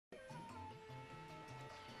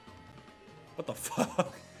What the fuck?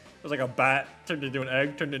 It was like a bat turned into an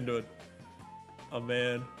egg, turned into a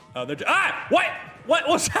man. Oh, they're ah! What? What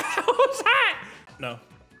was that? What was that? No.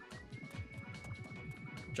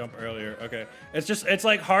 Jump earlier. Okay. It's just, it's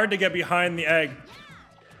like hard to get behind the egg.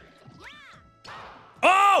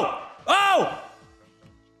 Oh! Oh!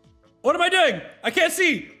 What am I doing? I can't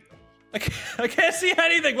see. I can't see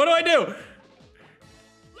anything. What do I do?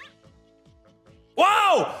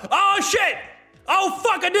 Whoa! Oh shit! Oh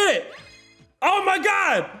fuck! I did it! Oh my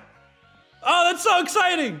god! Oh, that's so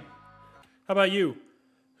exciting! How about you,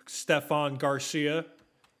 Stefan Garcia?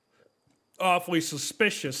 Awfully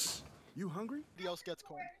suspicious. You hungry? Nobody else gets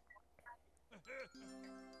corn.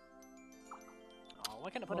 Oh, why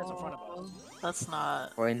can't I put this in front of us? That's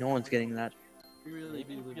not. Wait, no one's getting that. We really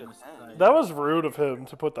do live in a society. That was rude of him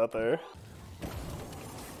to put that there.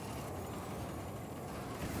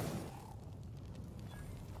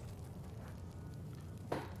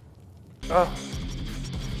 Oh.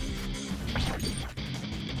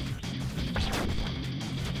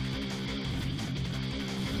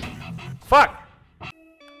 Fuck!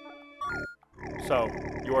 So,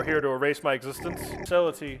 you are here to erase my existence?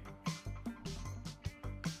 Facility.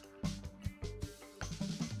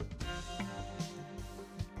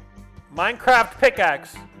 Minecraft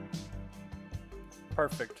pickaxe.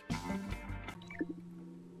 Perfect.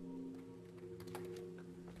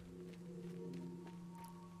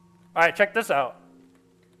 Alright, check this out.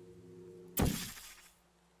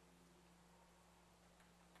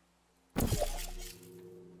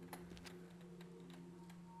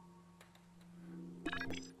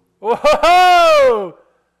 Whoa!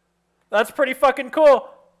 That's pretty fucking cool.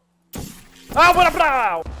 Oh, what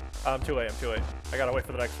up? I'm too late. I gotta wait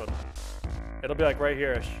for the next one. It'll be like right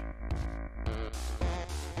here-ish.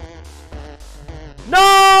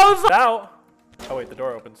 No! It's out! Oh wait, the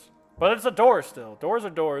door opens. But it's a door still. Doors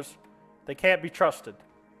are doors. They can't be trusted.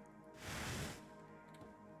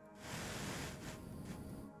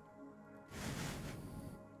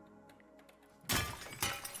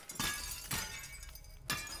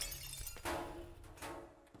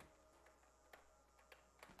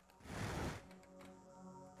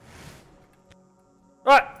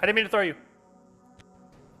 Alright, I didn't mean to throw you.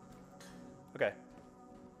 Okay.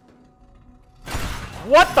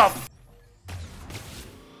 What the f—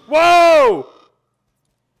 Whoa!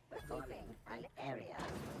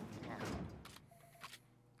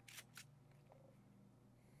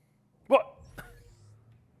 What?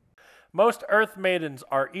 Most Earth maidens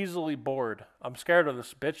are easily bored. I'm scared of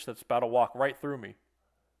this bitch that's about to walk right through me.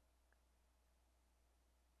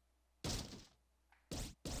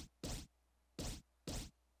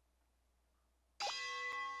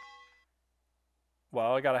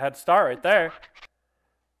 Well, I got a head start right there.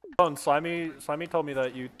 Oh, and Slimy told me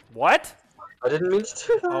that you— What? I didn't mean to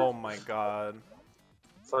do that. Oh my god.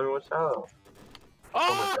 Slimy, watch out.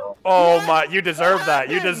 Oh, oh my, you deserve that.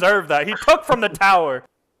 You deserve that. He took from the tower.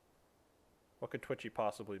 What could Twitchy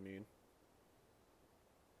possibly mean?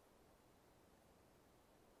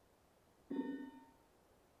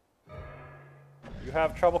 You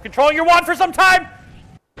have trouble controlling your wand for some time?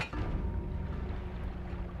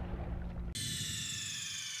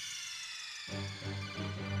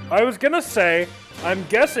 I was gonna say, I'm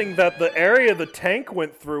guessing that the area the tank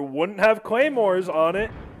went through wouldn't have claymores on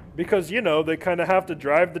it, because, you know, they kind of have to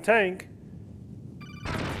drive the tank.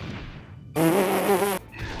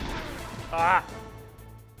 Ah!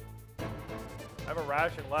 I have a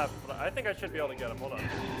ration left, but I think I should be able to get him. Hold on.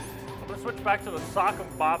 I'm gonna switch back to the Sock'em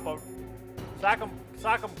Bopper. Sock'em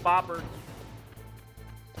Bopper.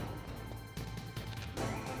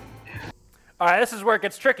 Alright, this is where it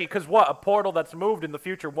gets tricky, because what? A portal that's moved in the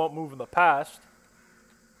future won't move in the past.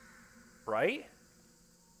 Right?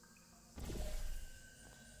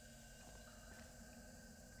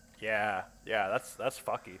 Yeah, that's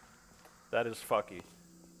fucky. That is fucky.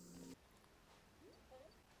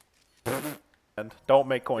 And don't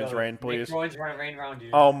make coins rain, please. Make coins rain around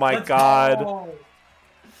you. Oh my god. Go.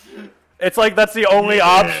 It's like that's the only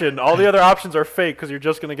option. All the other options are fake, because you're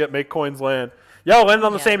just gonna get make coins land. Yo, land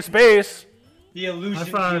on the same space. The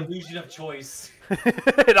illusion of choice.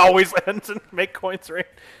 It always ends in make coins rain.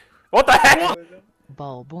 What the heck?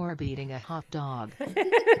 Bulbor beating a hot dog.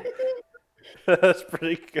 That's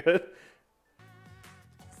pretty good.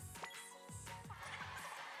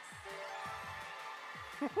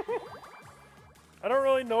 I don't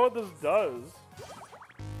really know what this does.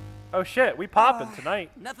 Oh shit, we poppin'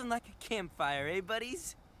 tonight. Nothing like a campfire, eh,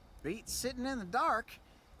 buddies? Beat sitting in the dark.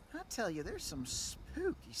 I tell you, there's some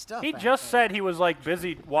spooky stuff. He just said he was like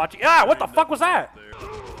busy watching. Ah, what the fuck was that?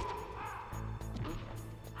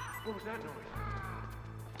 What was that noise?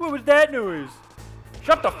 What was that noise?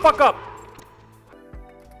 Shut the fuck up!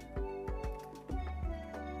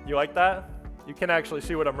 You like that? You can actually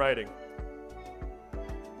see what I'm writing.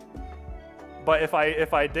 But if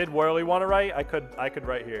I did really want to write, I could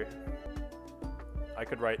write here. I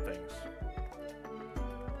could write things.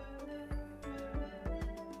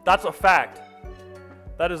 That's a fact.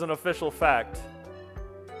 That is an official fact.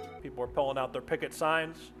 People are pulling out their picket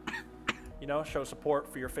signs. You know, show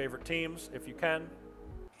support for your favorite teams if you can.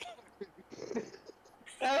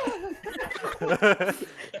 The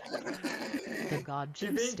god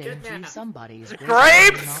should stand you somebody's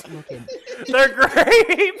grapes. Not looking. They're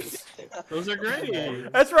grapes. Those are grapes.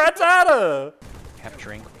 That's Rattata.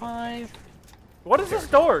 Capturing 5. What is this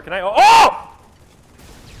door? Can I? Oh!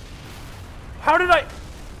 How did I?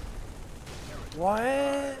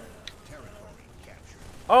 What?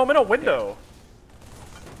 Oh, I'm in a window.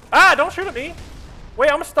 Ah! Don't shoot at me. Wait,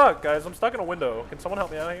 I'm stuck, guys. I'm stuck in a window. Can someone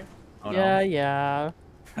help me out here? Oh, Yeah, no. yeah.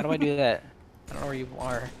 How do I do that? I don't know where you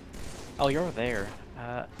are. Oh, you're over there.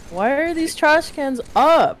 Why are these trash cans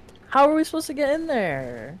up? How are we supposed to get in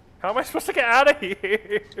there? How am I supposed to get out of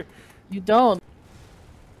here? You don't.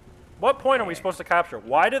 What point are we supposed to capture?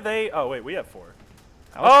 Why do they? Oh wait, we have 4.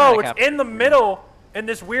 I was Oh, trying to it's in the middle in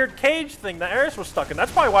this weird cage thing that Eris was stuck in.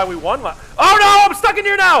 That's probably why we won last. Oh no, I'm stuck in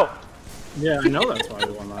here now. Yeah, I know that's why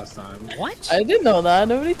we won last time. What? I didn't know that.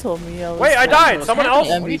 Nobody told me. Wait, I died. Someone else.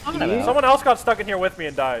 MVP. What are you talking about? Someone else got stuck in here with me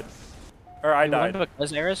and died. Or I died.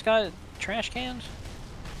 Because Eris got trash cans?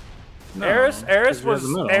 No, Eris 'cause you're in the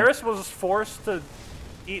middle. Eris was forced to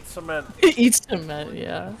eat cement. Eat cement,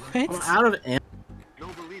 yeah. I'm out of ammo.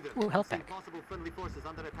 Ooh, health pack.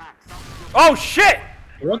 Oh shit!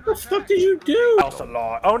 What the fuck did you do? That's a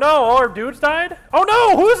lot. Oh no, all our dudes died? Oh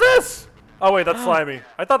no, who is this? Oh wait, that's Slimy.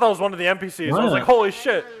 I thought that was one of the NPCs. I was What? like, holy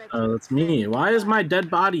shit. Oh, that's me. Why is my dead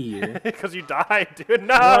body here? Because you died, dude. Why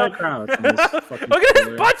No. I crouch in this fucking Look at his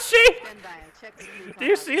corner? butt cheek. Do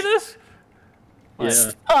you see this? Yeah.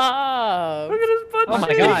 Stop! Look at his butt Oh my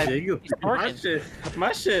cheek. god. My working. shit.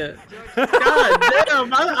 My shit. God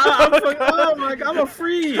damn. Oh my god, I'm a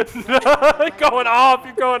freak. Going off.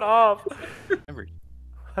 You're going off. Remember.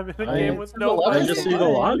 I'm in a I- game with no. I just see the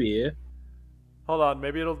lobby. Hold on,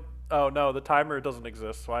 maybe it'll. Oh no, the timer doesn't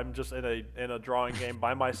exist, so I'm just in a drawing game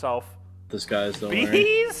by myself. This guy's don't worry.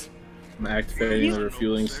 Bees? I'm activating the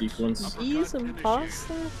refueling sequence. Bees and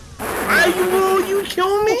pasta? You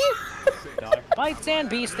kill me? Bites and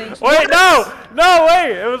bee stings. Wait, no! No,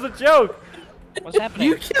 wait! It was a joke. What's happening?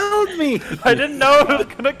 You killed me. I didn't know it was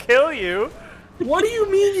gonna kill you. What do you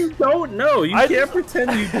mean you don't know? You I can't just-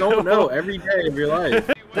 pretend you don't know every day of your life.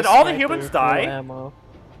 Did all the Sniper, humans full die? ammo.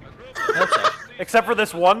 Except for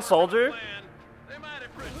this one soldier?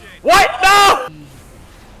 What? No!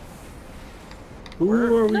 Who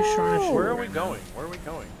are we trying to shoot? Where are we going? Where are we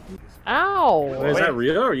going? Ow! Wait, is that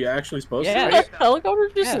real? Are you actually supposed Yeah. to? Helicopter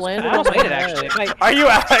just Yes, landed I on almost my made it head. actually. Wait, Are you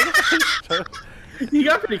actually? You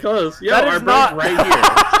got pretty close. Yeah, That our is bird's not- right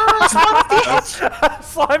here.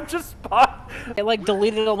 Slime just spawned. it like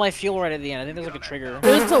deleted all my fuel right at the end. I think there's like a trigger.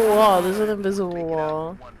 There's a wall. There's an invisible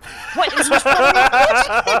wall. What is this?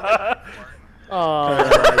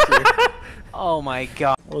 Oh. Oh my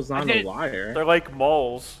god. I was on the wire. They're like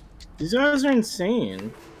moles. These guys are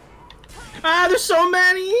insane. Ah, there's so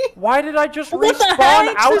many! Why did I just What the respawn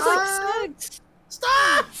heck? out? There's like 6.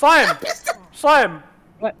 Stop! Slime! Slime!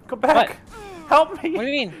 What? Come back! Help me! What do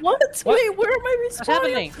you mean? What? What? Wait, where am I respawning? What's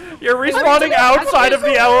happening? You're respawning outside of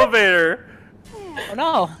the elevator! Oh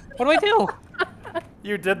no. What do I do?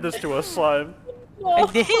 You did this to us, Slime. I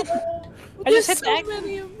did. I just hit There's so the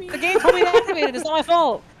many of me. The game told me to activate it. It's not my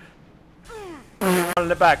fault. On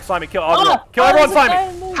the back, Slimy, kill everyone. Kill everyone,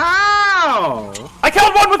 Slimy! How? I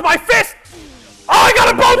killed one with my fist! Oh, I got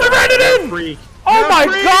them both! I ran it in! Freak. Oh You're my a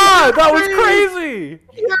freak! god, that You're was a freak! crazy!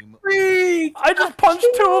 You're a freak! I just punched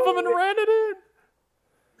 2 of them and ran it in.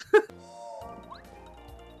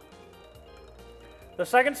 The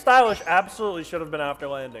second stylish absolutely should have been after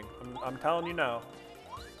landing. I'm telling you now.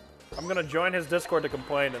 I'm gonna join his Discord to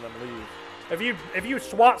complain and then leave. If you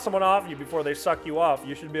swat someone off you before they suck you off,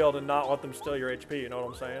 you should be able to not let them steal your HP, you know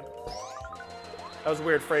what I'm saying? That was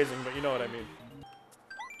weird phrasing, but you know what I mean.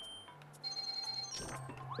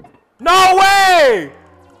 No way!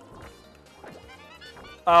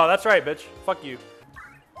 Oh, that's right, bitch. Fuck you.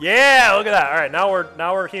 Yeah, look at that. All right,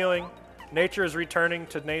 now we're healing. Nature is returning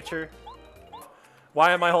to nature.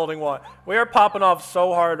 Why am I holding what? We are popping off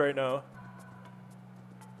so hard right now.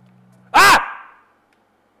 Ah!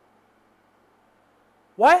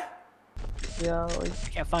 What? Yeah, like, I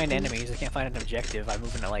can't find enemies. I can't find an objective. I'm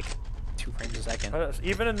moving at like 2 frames a second.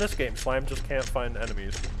 Even in this game, Slime just can't find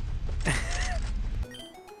enemies.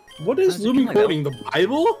 What is Lumi quoting? The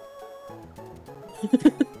Bible?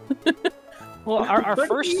 Well, our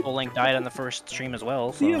first Soul Link died on the first stream as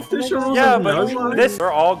well. So. The official rules Yeah, of but Nuzlocke?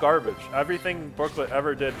 they're all garbage. Everything Booklet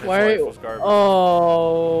ever did in his Why? life was garbage.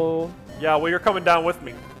 Oh. Yeah, well, you're coming down with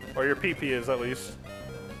me. Or your PP is, at least.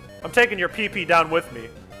 I'm taking your PP down with me.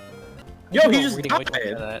 Yo, he just Reading way too much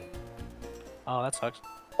died. of that. Oh, that sucks.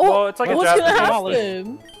 Well, it's like a What's gonna Japanese.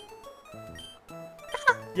 happen?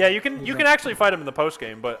 Yeah, you can actually fight him in the post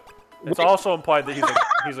game, but it's also implied that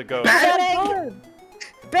he's a ghost. Bad egg!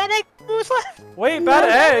 Bad egg! Who's left? Wait, bad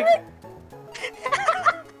egg?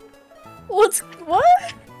 What?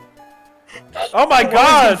 Oh my Why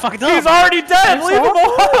god! is he fucked He's up? already dead! Leave him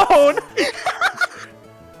alone!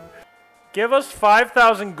 Give us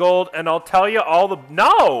 5,000 gold and I'll tell you all the—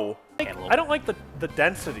 No! I don't like the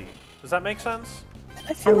density. Does that make sense?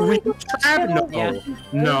 I feel like Trap? No. Yeah.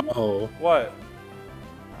 No. What?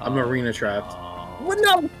 I'm arena trapped. what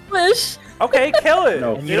no wish. Okay, kill it!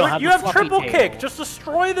 No. And you don't have You the have fluffy triple tail. kick! Just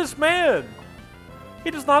destroy this man! He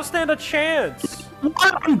does not stand a chance!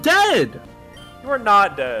 What? I'm dead! You are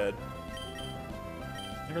not dead.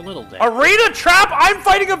 You're a little dead. Arena trap? I'm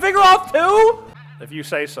fighting a Vigoroth too? If you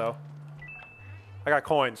say so. I got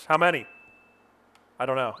coins. How many? I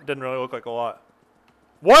don't know. It didn't really look like a lot.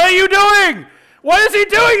 What are you doing? What is he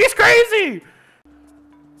doing? He's crazy!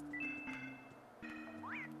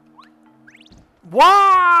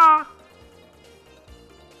 Wah!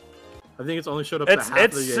 I think it's only showed up to half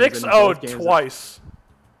It's the games. 6-0 twice.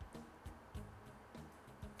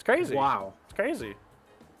 It's crazy. Wow. It's crazy.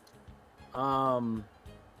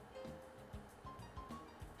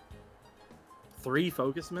 3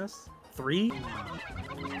 focus miss? 3?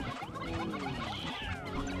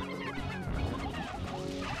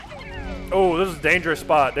 Oh, this is a dangerous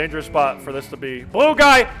spot. Dangerous spot for this to be. Blue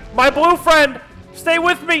guy! My blue friend! Stay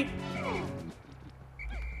with me!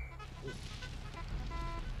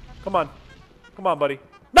 Come on. Come on, buddy.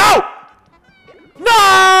 No!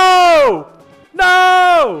 No!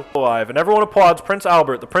 No! Alive, and everyone applauds Prince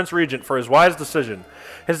Albert, the Prince Regent, for his wise decision.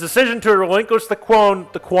 His decision to relinquish the quone.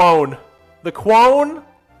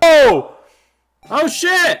 Oh! Oh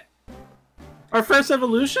shit! Our first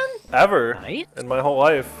evolution? Ever. Nice. In my whole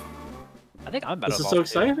life. I think I'm better. This is so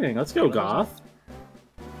exciting. Let's go, Goth.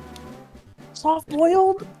 Soft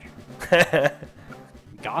boiled?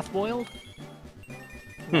 Goth boiled?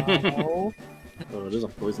 No. Oh, it is a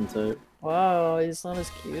poison type. Wow, he's not as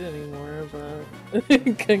cute anymore, but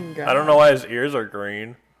congrats. I don't know why his ears are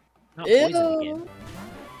green. Not poison again. Ew.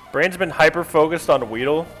 Brain's been hyper-focused on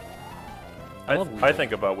Weedle. I love I Weedle.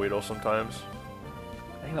 think about Weedle sometimes.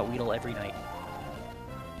 I think about Weedle every night.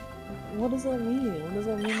 What does that mean? What does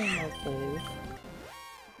that mean on my face?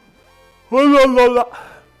 La la la la.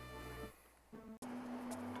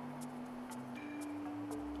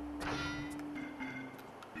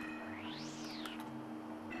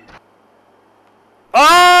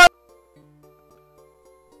 Ah!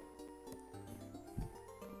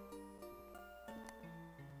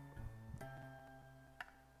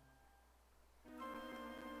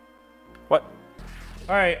 What?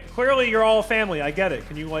 Alright, clearly you're all family. I get it.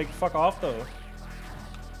 Can you, like, fuck off, though?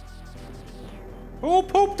 Who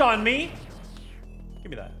pooped on me?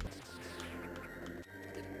 Give me that.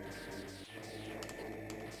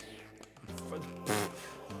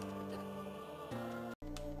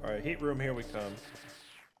 Alright, heat room, here we come.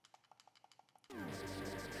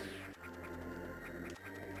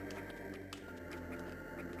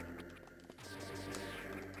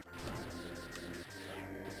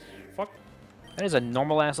 Fuck. That is a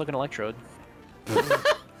normal ass looking electrode.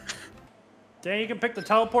 Dang, you can pick the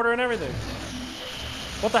teleporter and everything.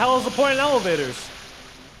 What the hell is the point in elevators?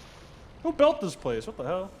 Who built this place? What the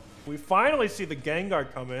hell? We finally see the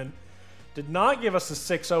Gengar come in. Did not give us the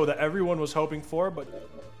 6-0 that everyone was hoping for, but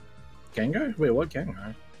Gengar? Wait, what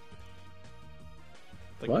Gengar?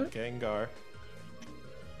 the What? Gengar.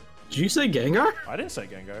 Did you say Gengar? I didn't say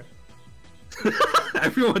Gengar.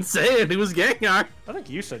 Everyone's saying it was Gengar. I think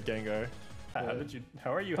you said Gengar. How did you?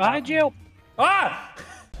 How are you? Behind you! Ah!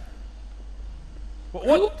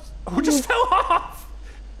 What? Who just fell off?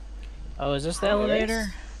 Oh, is this the elevator?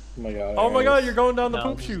 Oh my god. Oh my god, you're going down the No,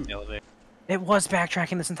 poop this is chute. the elevator. It was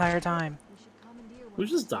backtracking this entire time. Who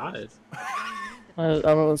just died? I don't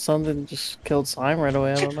know, something just killed Slime right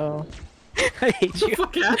away, I don't know. I hate What the you.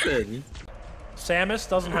 fuck happened? Samus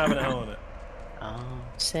doesn't have an L in it. Oh.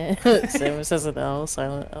 Samus has an L,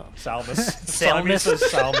 silent L. Salmus. Salmus says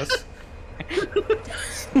Salmus.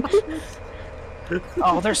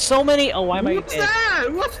 Oh, there's so many. Oh, why am I? What's that?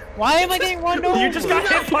 What? Why am I getting run over? You just got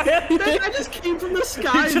hit by a I just came from the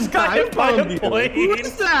sky. You just and got hit by a dive-bombed you. plane. Who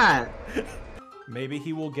is that? Maybe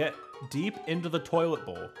he will get deep into the toilet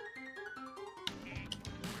bowl.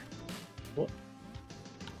 What?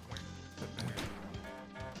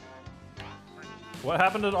 What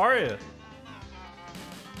happened to Arya?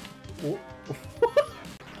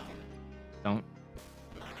 Don't.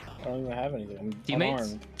 I don't even have anything. I'm Teammates?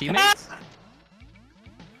 unarmed. Teammates?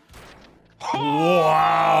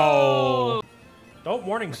 Wow! Don't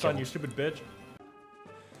warning, son, you stupid bitch.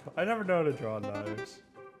 I never know how to draw knives.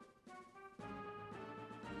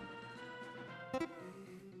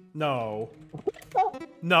 No.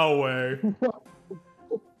 No way.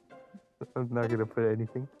 I'm not gonna put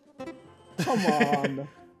anything. Come on.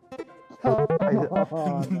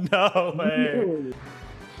 No way.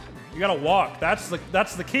 You gotta walk. That's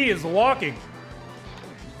the key, is the walking.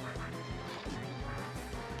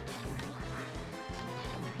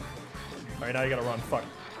 Alright, now you gotta run. Fuck.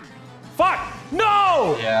 Fuck!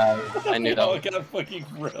 No! Yeah, I knew that. I got fucking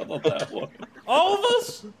grilled on that one. All of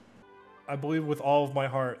us? I believe with all of my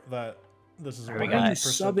heart that this is a we got 100%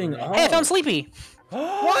 subbing right. up. Hey, I found Sleepy!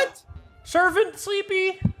 What? Servant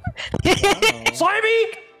Sleepy? Slimy?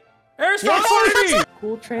 Airstrike Slimy!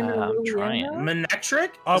 Cool trainer. I'm really trying. in now?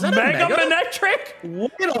 Manectric? A Is that Mega Manectric?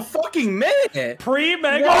 Wait a fucking minute!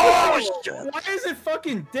 Pre-Mega? Why is it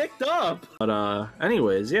fucking dicked up? But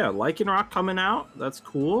anyways, yeah, Lycanroc coming out. That's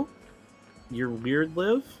cool. Your Weird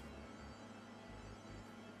Live.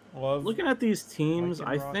 Love Looking at these teams,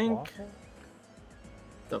 I Lycanroc think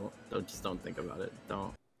waffle? don't think about it.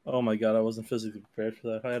 Don't. Oh my god, I wasn't physically prepared for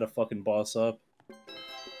that. I had to fucking boss up.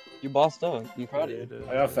 You bossed up. I'm proud of you.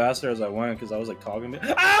 I got faster as I went because I was like talking.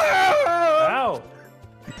 Ow!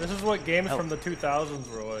 This is what games from the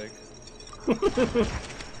 2000s were like.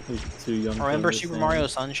 Too young. to Remember Super understand. Mario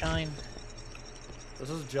Sunshine? This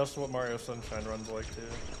is just what Mario Sunshine runs like too.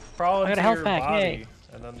 Crawl I got into a health your pack, body, yay.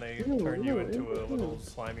 and then they turn you into a little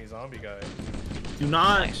slimy zombie guy. Do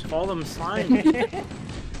not call them slimy.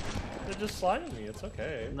 They're just slimy, it's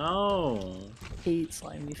okay. No. Hate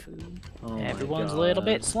slimy food. Oh my Everyone's a God. little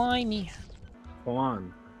bit slimy. Hold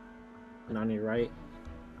on. Nani, right?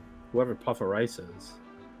 Whoever Puff of Rice is.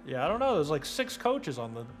 Yeah, I don't know, there's like 6 coaches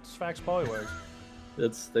on the Sphax Poliwags.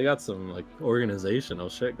 They got some like organizational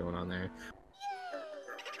shit going on there.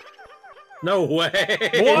 No way!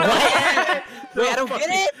 What? Wait, I don't get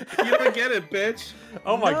it. You don't get it, bitch.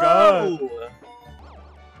 Oh my god.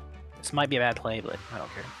 This might be a bad play, but I don't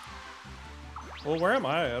care. Well, where am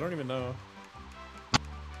I? I don't even know.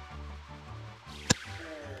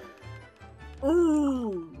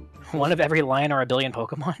 Ooh. One of every lion or a billion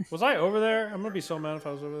Pokemon. Was I over there? I'm gonna be so mad if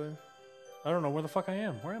I was over there. I don't know where the fuck I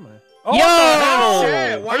am. Where am I? Oh, Yo! what the hell?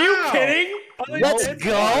 Shit, Are you wow. kidding? Let's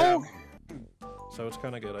go! So it's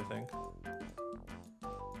kind of good, I think.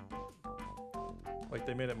 Like,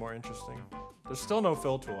 they made it more interesting. There's still no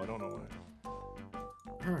fill tool, I don't know why.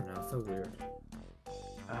 I don't know, so weird.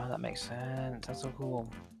 Oh, that makes sense. That's so cool.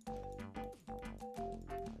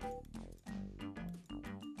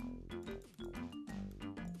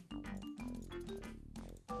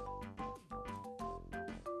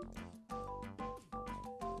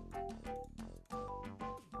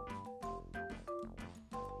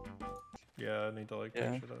 Yeah, I need to, like,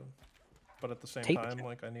 Yeah. push it up. But at the same Tape. time,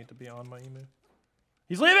 like, I need to be on my email.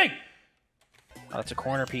 He's leaving! Oh, that's a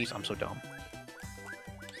corner piece. I'm so dumb.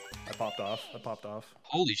 I popped off. I popped off.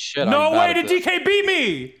 Holy shit! No I'm way bad did at this. DK beat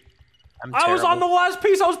me! I'm I was on the terrible. last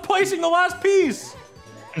piece! I was placing the last piece!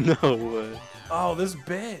 No way. Oh, this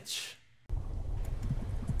bitch.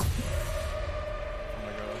 Oh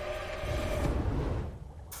my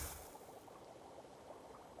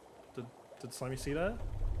god. Did Slimy see that?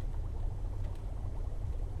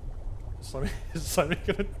 Is Slimy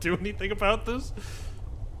gonna do anything about this?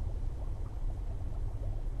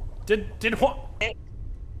 Did what?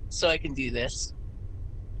 So I can do this.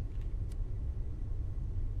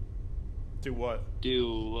 Do what?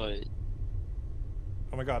 Do what?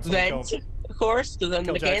 Oh my god, someone Vent, killed. of course, because I'm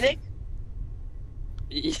the Kill mechanic.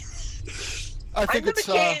 I think I'm the it's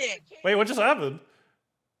mechanic! Wait, what just happened?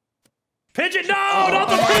 Pigeon! No, not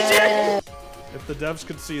the pigeon! If the devs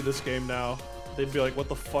could see this game now, they'd be like, what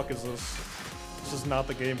the fuck is this? This is not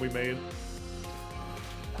the game we made.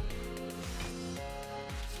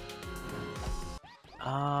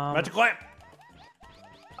 Magic lamp!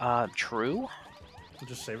 True? So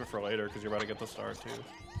just save it for later, because you're about to get the star, too.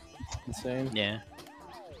 Insane. Yeah.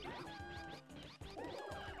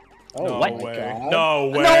 Oh, No my way. God. No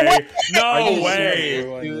way! Are No you way!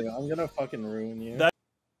 serious? I'm gonna fucking ruin you.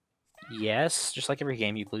 Yes, just like every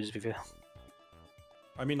game you lose if you fail.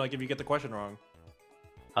 I mean, like, if you get the question wrong.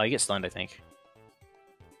 Oh, you get stunned, I think.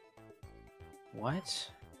 What?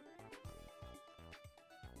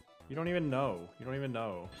 You don't even know. You don't even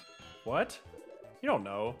know. What? You don't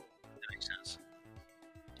know. That makes sense.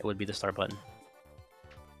 It would be the start button.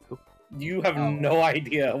 You have no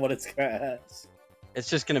idea what it's gonna ask. It's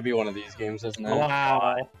just gonna be one of these games, isn't it?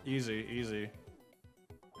 Wow. Easy, easy.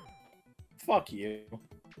 Fuck you.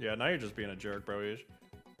 Yeah, now you're just being a jerk, bro.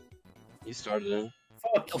 You started it.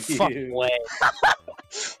 Fuck No you. fucking way.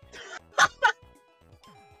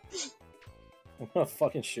 I'm gonna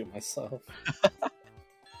fucking shoot myself.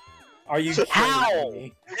 Are you How? kidding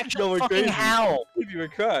me? No, fucking how? You were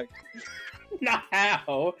cracked. Not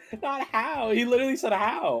how. Not how. He literally said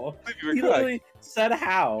how. You were He cracked. literally said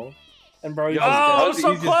how. And bro, you Oh, I was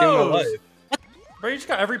so Easiest game of my close! life. Bro, you just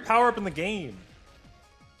got every power up in the game.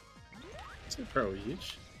 Pro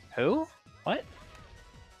each. Who? What?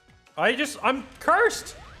 I'm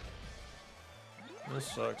cursed! This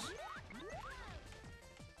sucks.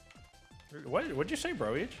 What'd you say,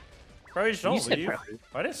 Broage? Broage, don't said leave. Broage.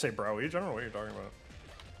 I didn't say Broage. I don't know what you're talking about.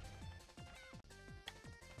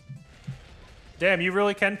 Damn, you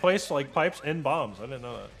really can place, like, pipes in bombs. I didn't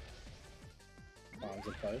know that. Bombs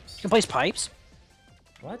and pipes. You can place pipes?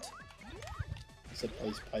 What? I said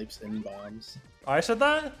place pipes in bombs. I said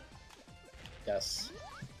that? Yes.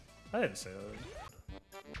 I didn't say that.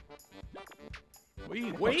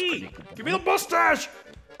 Wait! Give me the mustache!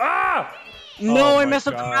 Ah! No, Oh I my messed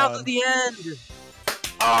up the mouth God. at the end.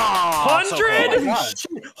 Oh, 100?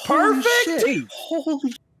 Perfect!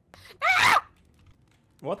 Holy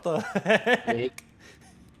What the heck?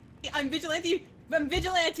 I'm vigilante. I'm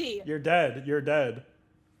vigilante. You're dead. You're dead.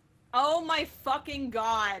 Oh my fucking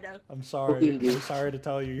god. I'm sorry. I'm sorry to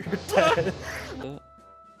tell you you're dead.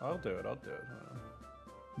 I'll do it. I'll do it.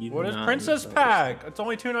 What is Princess Pack? It's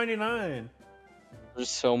only $2.99. There's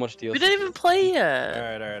so much DLC. We didn't even play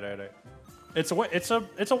yet. All right. It's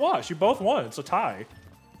a wash. You both won. It's a tie.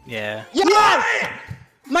 Yeah. Yes!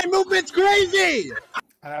 My movement's crazy!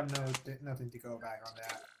 I have nothing to go back on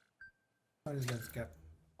that. I'm just gonna skip.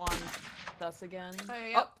 On us again.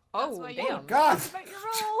 Oh, damn. God!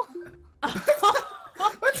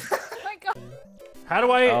 Oh my god. How do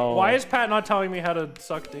I? Oh. Why is Pat not telling me how to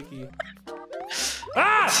suck dicky?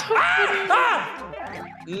 Ah!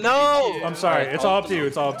 No! I'm sorry. It's all up to you.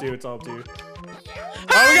 It's all up to you. It's all up to you.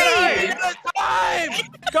 Oh, we got Time!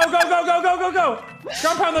 Go!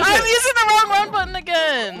 Jump on the I'm shit! using the wrong run button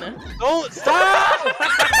again. Don't stop!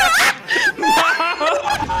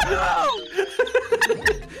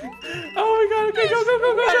 Oh my god! Okay, go!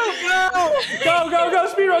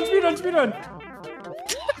 Speed run!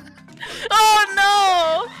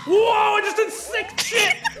 Oh Whoa! I just did sick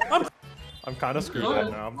shit. I'm kind of screwed right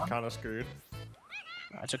now. I'm kind of screwed.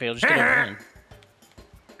 That's okay. I'll just get it in.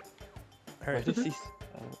 Alright.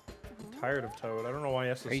 I'm tired of Toad. I don't know why he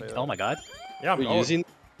has to say that. Oh my god. Yeah, I'm We're using.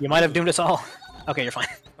 You might have doomed us all. Okay, you're fine.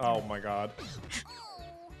 Oh my god.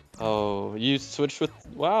 Oh, you switched with.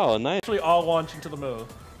 Wow, nice. Actually, all launch into the middle.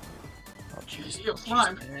 Oh jeez.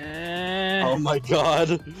 Oh my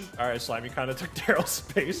god. Alright, Slime, you kind of took Daryl's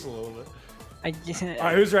space a little bit. I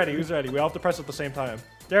Alright, who's ready? We all have to press at the same time.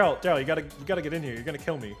 Daryl, you gotta get in here. You're gonna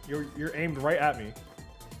kill me. You're aimed right at me.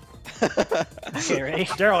 Okay, ready?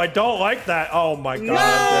 Daryl, I don't like that. Oh my god,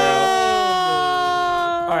 Daryl.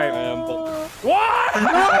 Alright. What?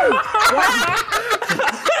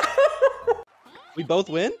 We both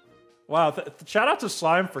win? Wow, shout out to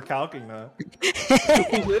Slime for calcing that.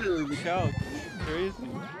 Literally, the couch. Crazy.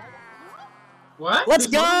 What? Let's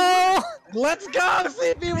go! Let's go!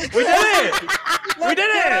 See people. We did it! We did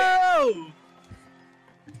it! Go!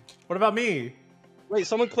 What about me? Wait,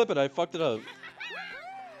 someone clip it. I fucked it up.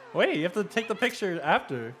 Wait, you have to take the picture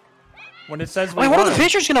after. When it says we Wait, what are won. the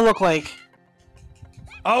pictures gonna look like?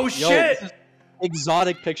 Oh Yo, shit! this is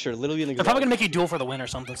exotic picture. Literally an They're exotic. probably gonna make you duel for the win or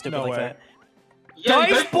something stupid No like way. that.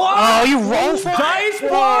 Dice block! Oh, you roll for Dice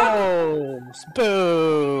block! Oh,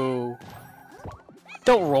 boo!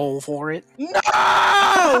 Don't roll for it. No!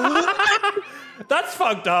 That's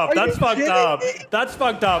fucked up. That's fucked up. That's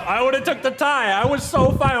fucked up. I would have took the tie. I was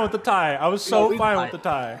so fine with the tie. I was so fine with the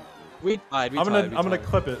tie. We tied. I'm gonna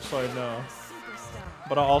clip it so I know.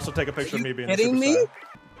 But I'll also take a picture of me being a kidding me? superstar.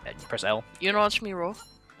 You press L. You wanna watch me roll?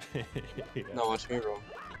 Yeah. No, watch me roll.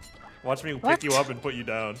 Watch me What? pick you up and put you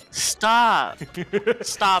down. Stop.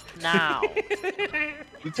 Stop now.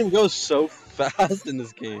 You can go so fast in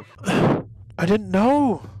this game. I didn't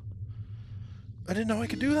know. I didn't know I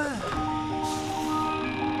could do that.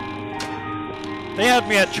 They had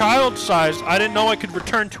me at child size. I didn't know I could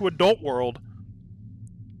return to adult world.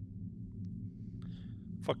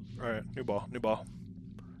 Fuck. Alright, new ball.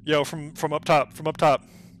 Yo, from up top.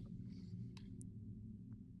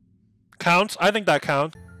 Counts? I think that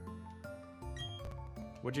counts.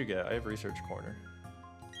 What'd you get? I have research corner.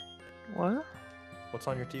 What? What's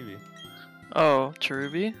on your TV? Oh,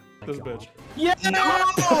 Cherubi? This bitch. Yeah! No!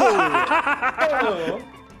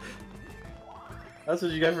 That's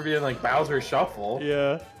what you get for being like Bowser Shuffle.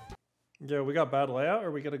 Yeah. Yeah, we got bad layout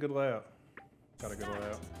or we got a good layout? Got a good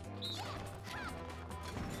layout.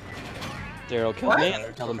 Daryl killed me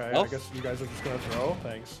and killed Okay, himself. I guess you guys are just gonna throw.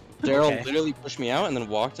 Thanks. Daryl literally pushed me out and then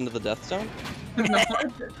walked into the death zone.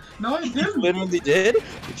 No, I He didn't. literally did.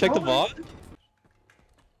 You checked the VOD?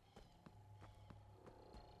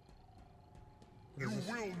 You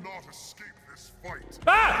will not escape this fight.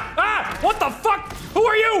 Ah! Ah! What the fuck? Who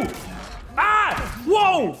are you? Ah!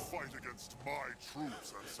 Whoa! Fight against my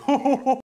troops and